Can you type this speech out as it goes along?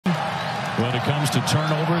When it comes to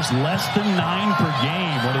turnovers, less than 9 per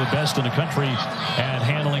game. One of the best in the country at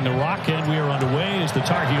handling the rock. And we are underway as the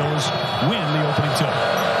Tar Heels win the opening tip.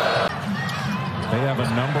 They have a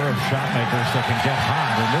number of shot makers that can get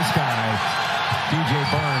hot. And this guy, DJ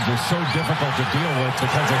Burns, is so difficult to deal with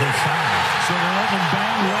because of his size. So they're letting him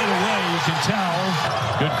bang right away, you can tell.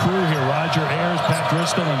 Good crew here. Roger Ayers, Pat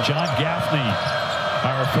Driscoll, and John Gaffney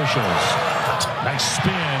are officials. Nice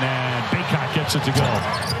spin, and Baycott gets it to go.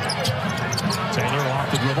 Taylor off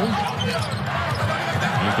the dribble.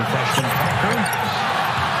 Here's the freshman Parker.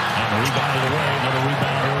 And a rebound away. Another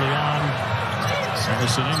rebound early on.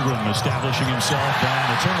 Emerson Ingram establishing himself on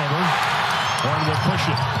the turnover. Horn will push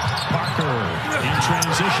it. Parker in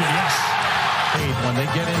transition, yes. When they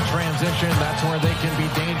get in transition, that's where they can be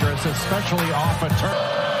dangerous, especially off a turn.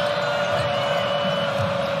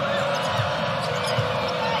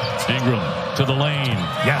 Ingram to the lane.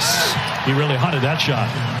 Yes, he really hunted that shot.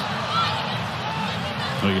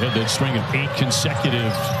 Well, you had that string of 8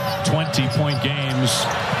 consecutive 20-point games.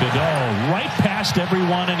 Cadeau right past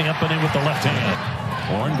everyone and up and in with the left hand.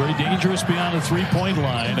 Horn very dangerous beyond the three-point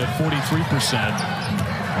line at 43%.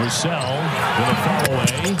 Morsell with a fall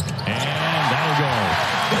away, and that'll go.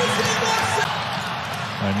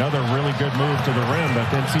 Another really good move to the rim, but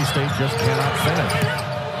NC State just cannot finish.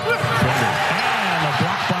 And a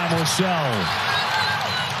block by Morsell.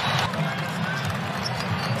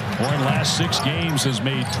 Horn last 6 games has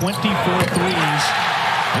made 24 threes.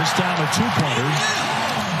 This time a 2-pointer.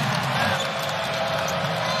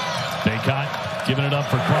 Baycott giving it up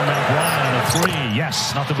for Cormac Ryan. A 3.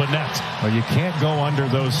 Yes, nothing but net. Well, you can't go under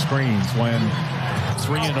those screens when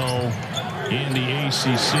 3-0 in the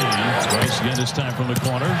ACC. Rice again this time from the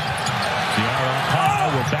corner. Diarra up high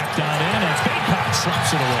will back down in, and Baycott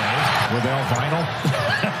slaps it away. With El Vinyl.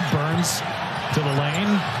 Burns to the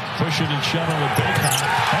lane. Push it and shove it with Baycott.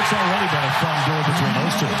 That's already been a fun duel between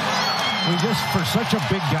those two. For such a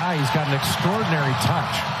big guy, he's got an extraordinary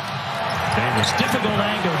touch. Davis, difficult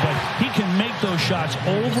angle, but he can make those shots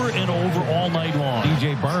over and over all night long.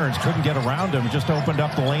 DJ Burns couldn't get around him, just opened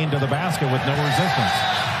up the lane to the basket with no resistance.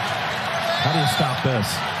 How do you stop this?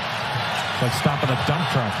 It's like stopping a dump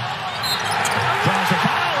truck. Draws the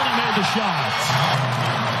foul, and he made the shot.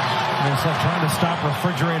 It's like trying to stop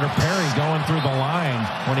Refrigerator Perry going through the line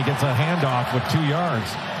when he gets a handoff with 2 yards.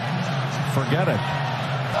 Forget it.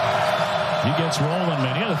 He gets rolling,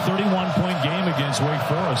 man. He had a 31-point game against Wake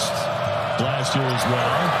Forest last year as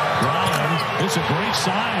well. Ryan, it's a great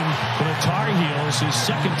sign for the Tar Heels. His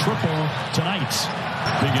second triple tonight.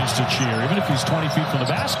 Begins to cheer, even if he's 20 feet from the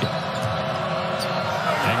basket.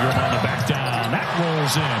 Ingram on the back down. That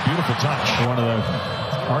rolls in. Beautiful touch. One of the,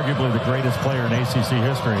 arguably the greatest player in ACC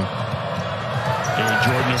history. Gary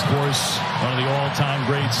Jordan, of course, one of the all-time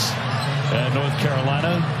greats at North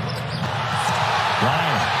Carolina.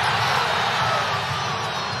 Ryan.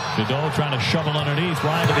 Cadeau trying to shovel underneath.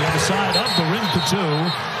 Ryan to the other side of the rim for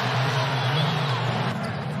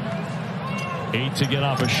 2. 8 to get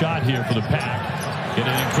off a shot here for the Pack. Get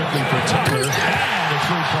it in quickly for Taylor. And a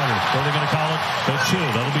 3-pointer. What are they going to call it? A 2.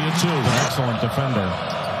 That'll be a 2. An excellent defender.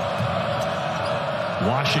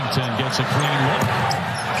 Washington gets a clean look.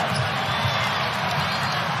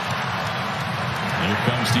 Here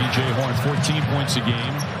comes DJ Horn. 14 points a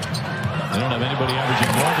game. They don't have anybody averaging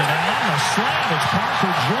more than that. On the slam, it's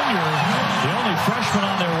Parker Jr., the only freshman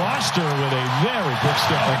on their roster with a very quick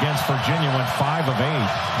step. Against Virginia, went 5 of 8.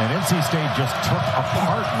 And NC State just took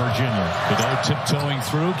apart Virginia. Cadeau tiptoeing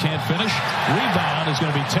through, can't finish. Rebound is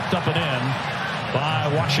going to be tipped up and in by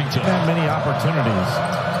Washington. Not many opportunities.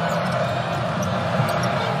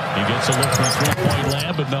 He gets a look from three-point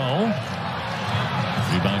land, but no.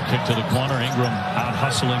 Rebound kick to the corner. Ingram out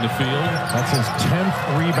hustling the field. That's his 10th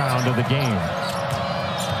rebound of the game.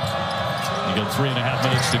 You got 3.5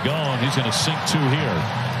 minutes to go, and he's going to sink 2 here.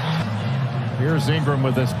 Here's Ingram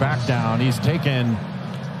with this back down. He's taken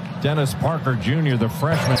Dennis Parker Jr., the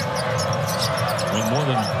freshman. When more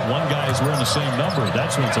than one guy is wearing the same number,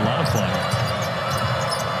 that's when it's a lot of fun.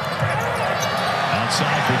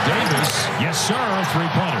 Outside for Davis. Yes, sir.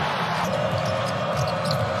 3-pointer.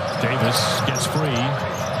 Davis gets free.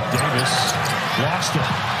 Davis lost it.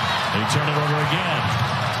 They turn it over again.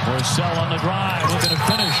 Morsell on the drive, looking to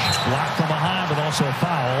finish. Blocked from behind, but also a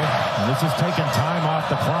foul. And this is taking time off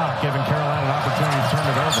the clock, giving Carolina an opportunity to turn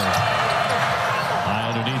it over.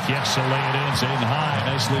 High underneath, yes, so lay it in. Zayden High,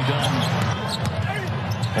 nicely done.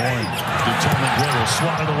 Horn, determined dribble,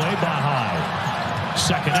 swatted away by High.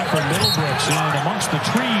 Second effort, Middlebrooks in amongst the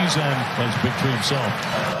trees, and plays big tree himself.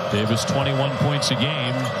 Davis 21 points a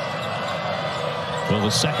game Will the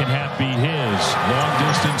second half be his? Long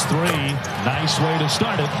distance three. Nice way to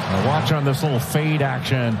start it. Now watch on this little fade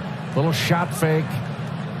action. Little shot fake.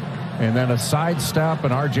 And then a sidestep,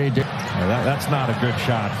 and R.J. That's not a good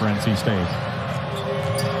shot for NC State.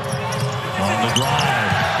 On the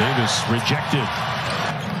drive, Davis rejected.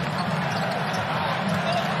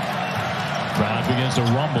 Crowd begins to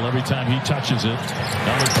rumble every time he touches it.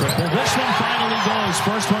 Another triple. This one finally goes.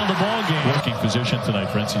 First one of the ball game. Working position tonight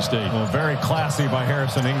for NC State. Well, very classy by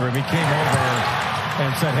Harrison Ingram. He came over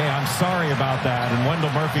and said, "Hey, I'm sorry about that." And Wendell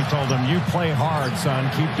Murphy told him, "You play hard, son.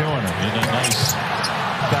 Keep doing it." In a nice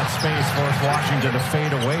that space forced Washington to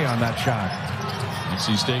fade away on that shot.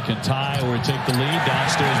 NC State can tie or take the lead.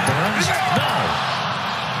 Downstairs Burns. No!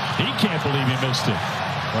 He can't believe he missed it.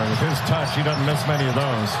 Well, with his touch, he doesn't miss many of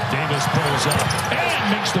those. Davis pulls up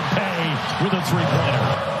and makes them pay with a three-pointer.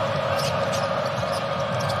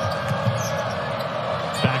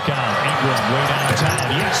 Back out. Ingram way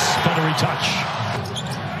downtown. Yes, buttery touch.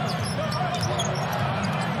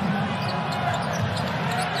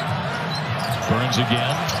 Burns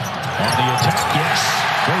again on the attack. Yes,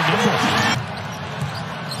 very nimble.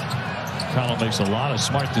 Connell makes a lot of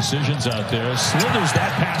smart decisions out there. Slithers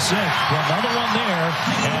that pass in. Another one there.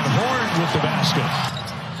 And Horn with the basket.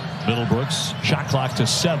 Middlebrooks. Shot clock to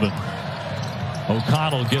 7.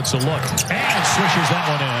 O'Connell gets a look. And swishes that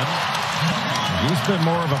one in. He's been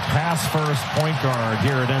more of a pass-first point guard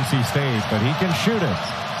here at NC State, but he can shoot it.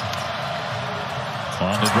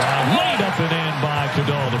 On the drive. Laid up and in by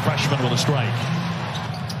Cadeau, the freshman with a strike.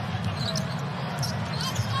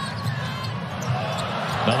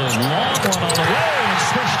 Another long one on the way and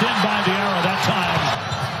switched in by Diarra that time.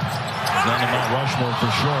 On the Mount Rushmore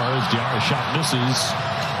for sure as Diarra's shot misses.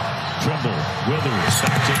 Trimble, Withers,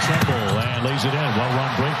 back to Trimble and lays it in.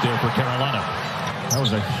 Well-run break there for Carolina. That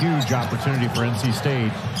was a huge opportunity for NC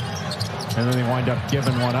State. And then they wind up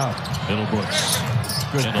giving one up. Middlebrooks.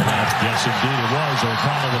 Good. In the left. Yes, indeed it was.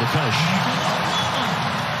 O'Connell with a finish.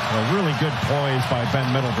 A really good poise by Ben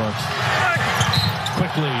Middlebrooks.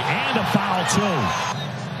 Quickly, and a foul too.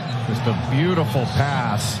 Just a beautiful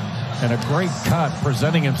pass and a great cut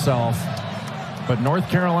presenting himself. But North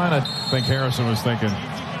Carolina, I think Harrison was thinking,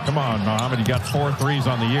 come on, Mohamed, you got 4 threes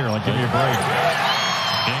on the year. Like, give me a break.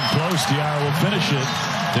 In close, Diarra will finish it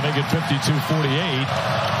to make it 52-48.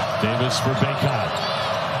 Davis for Baycott.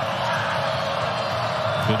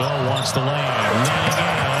 Cadeau wants the lane.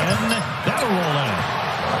 Laying in. That'll roll in.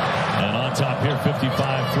 And on top here,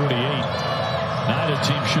 55-48. Neither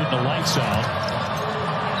team shooting the lights out.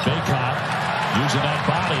 Baycott using that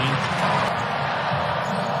body.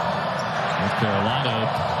 North Carolina,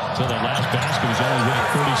 until that last basket, was only winning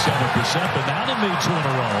 37%, but now they made 2 in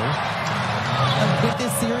a row. With this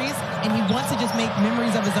series, and he wants to just make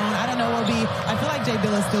memories of his own. I don't know, OB. I feel like Jay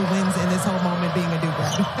Billis still wins in this whole moment being a Duke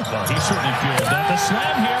grad. Well, he certainly feels that. The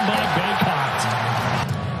slam here by Baycott.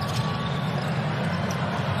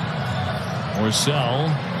 Morsell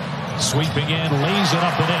sweeping in, lays it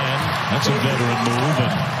up and in. That's a veteran move,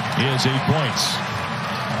 and he has 8 points.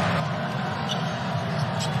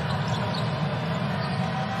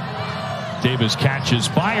 Davis catches,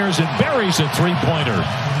 fires, and buries a three-pointer.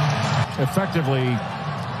 Effectively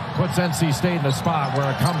puts NC State in a spot where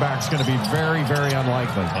a comeback's going to be very, very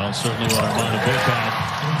unlikely. Well, certainly what Armando Baycott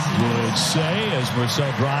would say as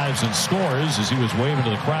Morsell drives and scores as he was waving to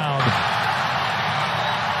the crowd.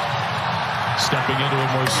 Stepping into it,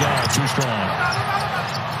 Morsell, too strong.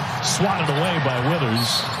 Swatted away by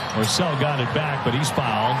Withers. Morsell got it back, but he's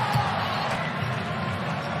fouled.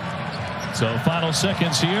 So final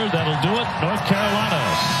seconds here, that'll do it. North Carolina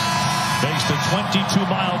makes the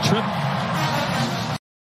 22-mile trip